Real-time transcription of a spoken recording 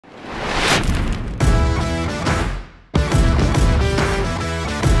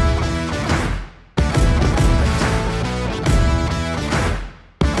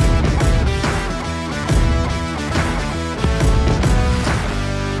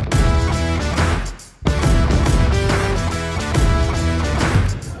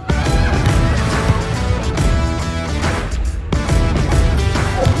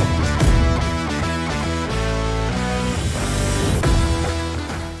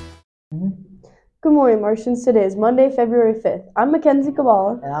Good morning, Martians. Today is Monday, February 5th. I'm Mackenzie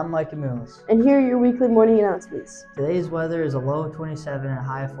Kabbalah. And I'm Micah Mills. And here are your weekly morning announcements. Today's weather is a low of 27 and a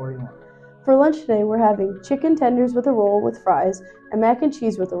high of 41. For lunch today, we're having chicken tenders with a roll with fries and mac and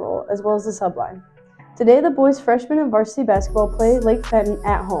cheese with a roll, as well as the subline. Today, the boys freshman and varsity basketball play Lake Fenton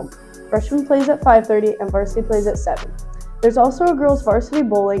at home. Freshman plays at 5:30 and varsity plays at 7. There's also a girls varsity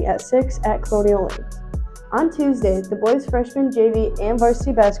bowling at 6 at Colonial Lanes. On Tuesday, the boys freshman, JV, and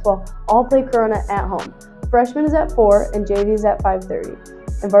varsity basketball all play Corona at home. Freshman is at 4 and JV is at 5:30,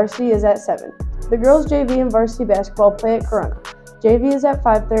 and varsity is at 7. The girls JV and varsity basketball play at Corona. JV is at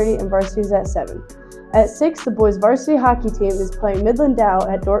 5:30 and varsity is at 7. At 6, the boys varsity hockey team is playing Midland Dow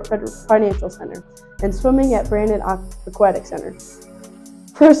at Dordt Financial Center and swimming at Brandon Aquatic Center.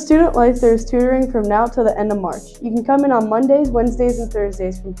 For student life, there is tutoring from now till the end of March. You can come in on Mondays, Wednesdays, and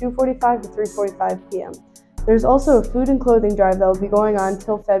Thursdays from 2:45 to 3:45 p.m. There's also a food and clothing drive that will be going on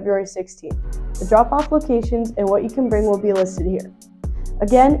until February 16th. The drop-off locations and what you can bring will be listed here.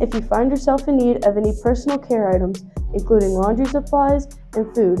 Again, if you find yourself in need of any personal care items, including laundry supplies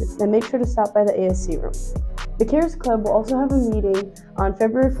and food, then make sure to stop by the ASC room. The CARES Club will also have a meeting on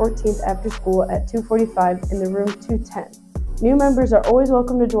February 14th after school at 2:45 in the room 210. New members are always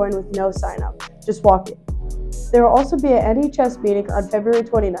welcome to join with no sign-up. Just walk in. There will also be an NHS meeting on February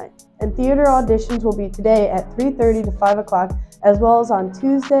 29th, and theater auditions will be today at 3:30 to 5 o'clock, as well as on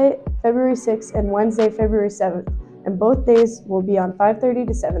Tuesday, February 6th, and Wednesday, February 7th, and both days will be on 5:30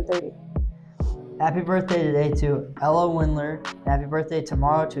 to 7:30. Happy birthday today to Ella Windler, and happy birthday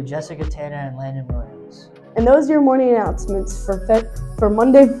tomorrow to Jessica Tanner and Landon Williams. And those are your morning announcements for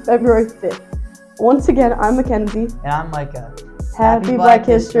Monday, February 5th. Once again, I'm Mackenzie. And I'm Micah. Happy Black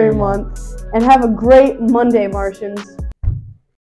History Month. And have a great Monday, Martians.